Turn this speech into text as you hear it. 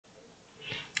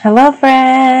Hello,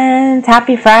 friends.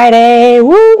 Happy Friday.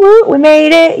 Woo, woo. We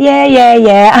made it. Yeah, yeah,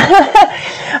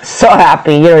 yeah. So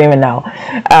happy. You don't even know.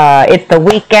 It's the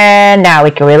weekend. Now we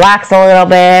can relax a little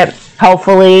bit.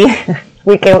 Hopefully,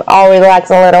 we can all relax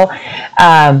a little.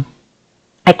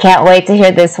 I can't wait to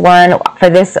hear this one. For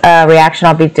this reaction,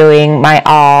 I'll be doing My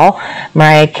All,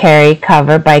 Mariah Carey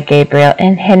cover by Gabriel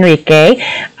Henrique.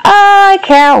 I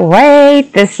can't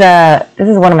wait. This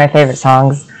is one of my favorite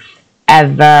songs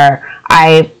ever.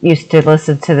 I used to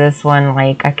listen to this one,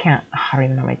 like, I don't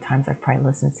even know how many times I've probably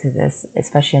listened to this,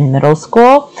 especially in middle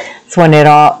school. It's when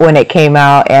it came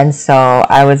out, and so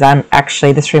I was on,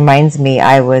 actually, this reminds me,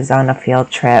 I was on a field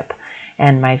trip,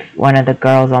 and one of the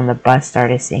girls on the bus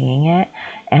started singing it,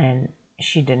 and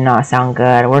she did not sound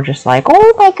good. We're just like,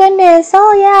 oh my goodness,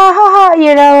 oh yeah, haha,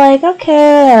 you know, like,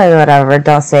 okay, whatever,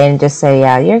 don't say and just say,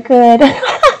 yeah, you're good.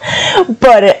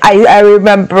 But I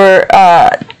remember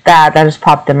that just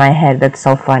popped in my head. That's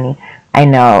so funny. I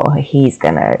know he's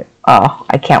gonna,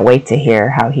 I can't wait to hear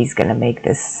how he's gonna make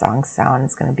this song sound.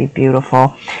 It's gonna be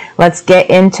beautiful. Let's get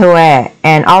into it.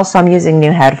 And also, I'm using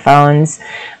new headphones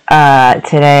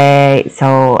today,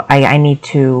 so I need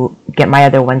to get my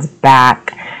other ones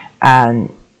back. And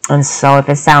so if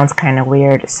it sounds kind of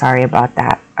weird, sorry about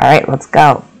that. All right, let's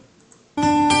go.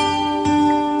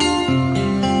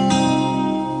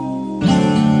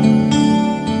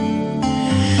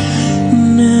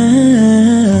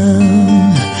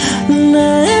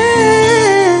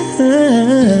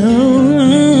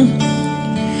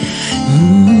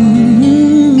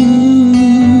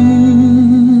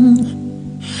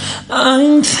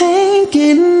 I'm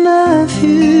thinking of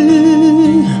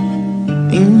you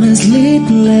in my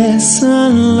sleepless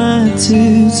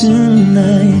solitude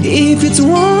tonight. If it's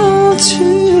wrong to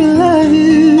love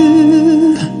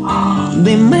you,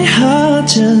 then my heart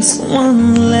just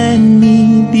won't let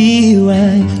me be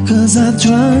right. Cause I've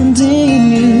drowned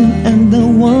in you and I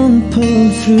won't pull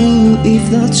through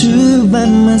if not you by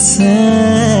my side.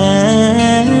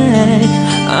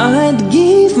 I'd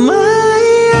give my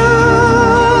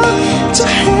to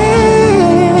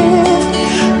have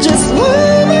just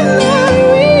one night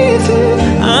with you.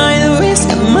 I'd risk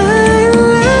my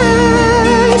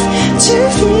life to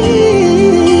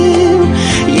feel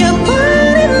your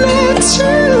body next to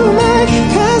mine.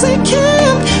 Cause I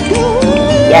can't go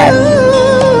on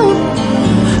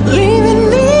living in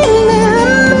the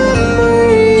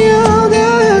memory of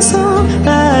the song. I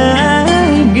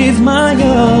give my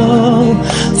all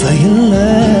for your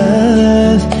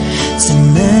love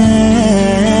tonight.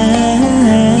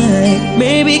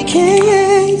 Baby, can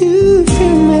you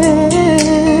feel me?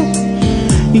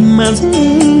 Imagine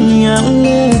me, I'm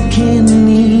looking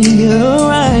in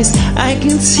your eyes. I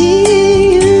can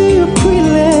see you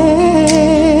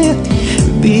clearly,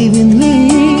 vividly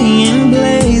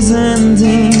emblazoned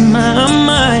in my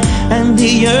mind. And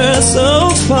the earth so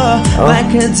far,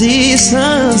 like a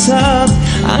distance up.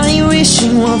 I wish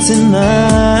you were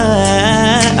tonight.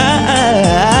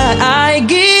 I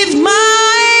give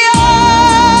my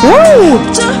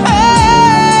all to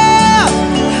have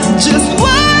just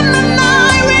one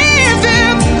night with you.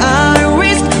 I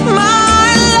risk my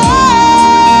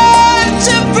life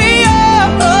to be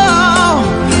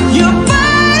your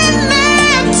body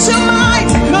next to mine.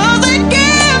 Cause I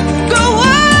can't go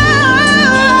on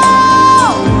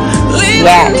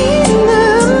living in the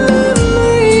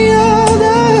memory of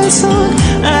the song.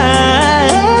 I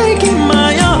give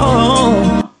my all.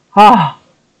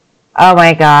 Oh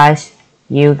my gosh,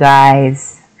 you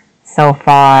guys, so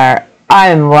far,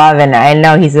 I'm loving it. I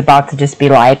know he's about to just be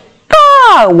like,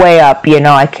 way up, you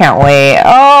know, I can't wait.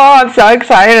 Oh, I'm so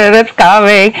excited, it's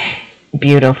coming.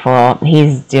 Beautiful.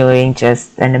 He's doing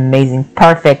just an amazing,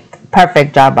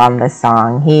 perfect job on this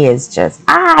song. He is just,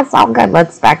 so good.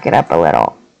 Let's back it up a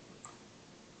little.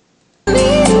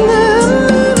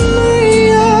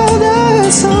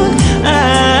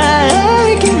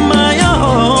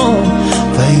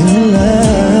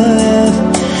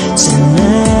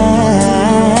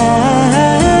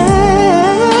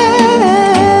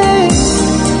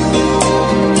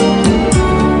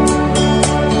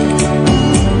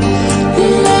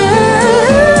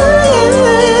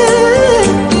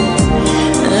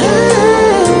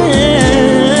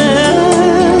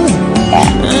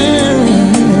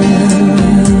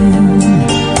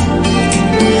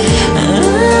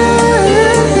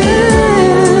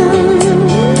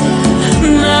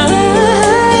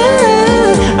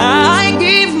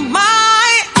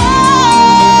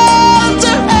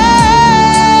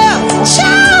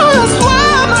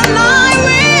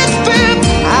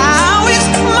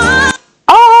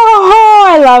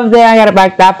 Love there. I gotta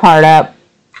back that part up.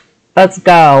 Let's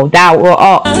go. That will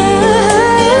all.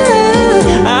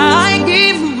 I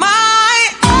give my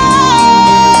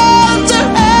all to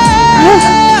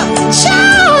her.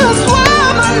 Just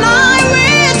one night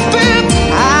with you.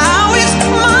 I wish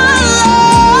my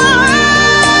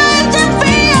life to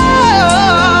feel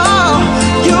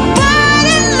your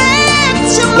body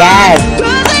next to mine. Yes.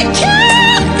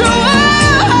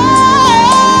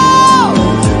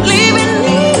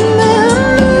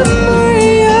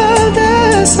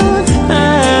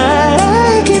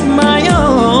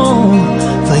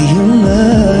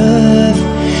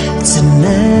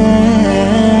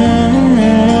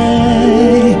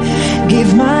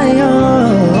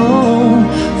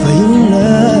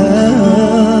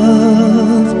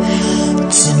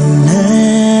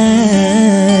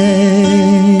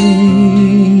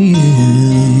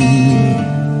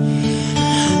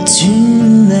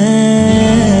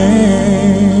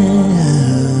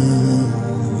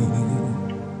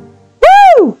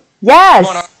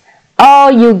 Yes. Oh,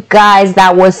 you guys,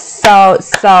 that was so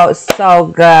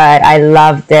good. I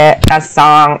loved it. That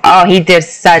song. Oh, he did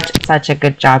such a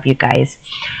good job, you guys.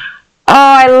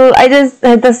 Oh, I just,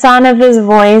 the sound of his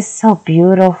voice, so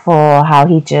beautiful. How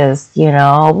he just, you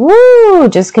know, woo,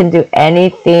 just can do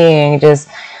anything. Just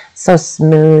so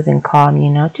smooth and calm, you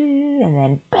know. And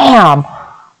then bam,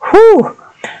 whoo.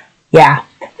 Yeah,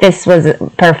 this was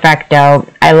perfecto.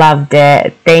 I loved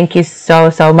it. Thank you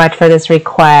so much for this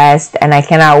request, and I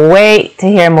cannot wait to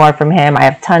hear more from him. I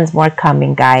have tons more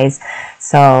coming, guys.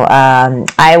 So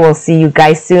I will see you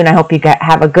guys soon. I hope you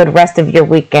have a good rest of your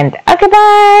weekend. Okay,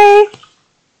 bye.